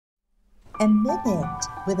and minute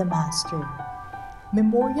with the Master.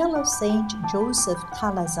 Memorial of Saint Joseph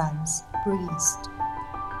Calazans, priest.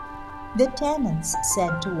 The tenants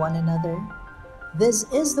said to one another, "This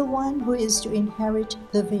is the one who is to inherit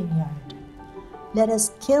the vineyard. Let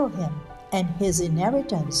us kill him, and his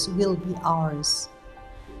inheritance will be ours."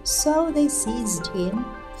 So they seized him,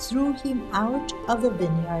 threw him out of the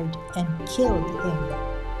vineyard, and killed him.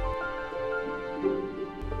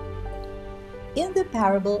 In the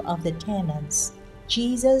parable of the tenants,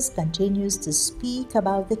 Jesus continues to speak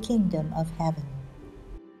about the kingdom of heaven.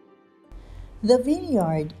 The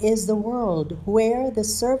vineyard is the world where the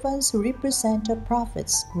servants who represent the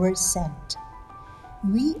prophets were sent.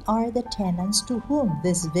 We are the tenants to whom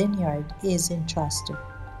this vineyard is entrusted.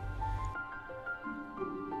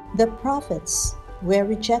 The prophets were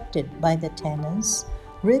rejected by the tenants,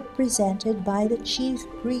 represented by the chief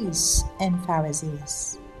priests and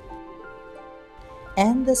Pharisees.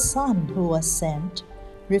 And the Son who was sent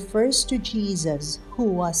refers to Jesus, who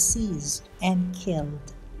was seized and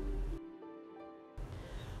killed.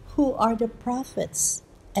 Who are the prophets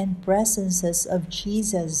and presences of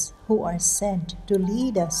Jesus who are sent to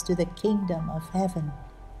lead us to the kingdom of heaven?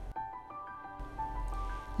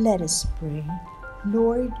 Let us pray.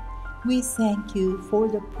 Lord, we thank you for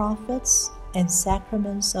the prophets and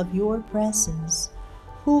sacraments of your presence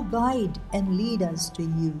who guide and lead us to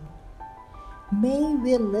you. May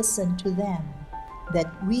we listen to them, that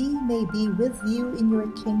we may be with you in your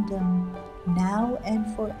kingdom, now and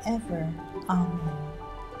forever. Amen.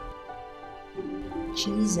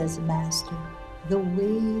 Jesus, Master, the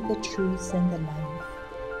way, the truth, and the life,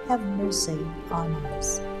 have mercy on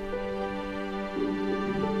us.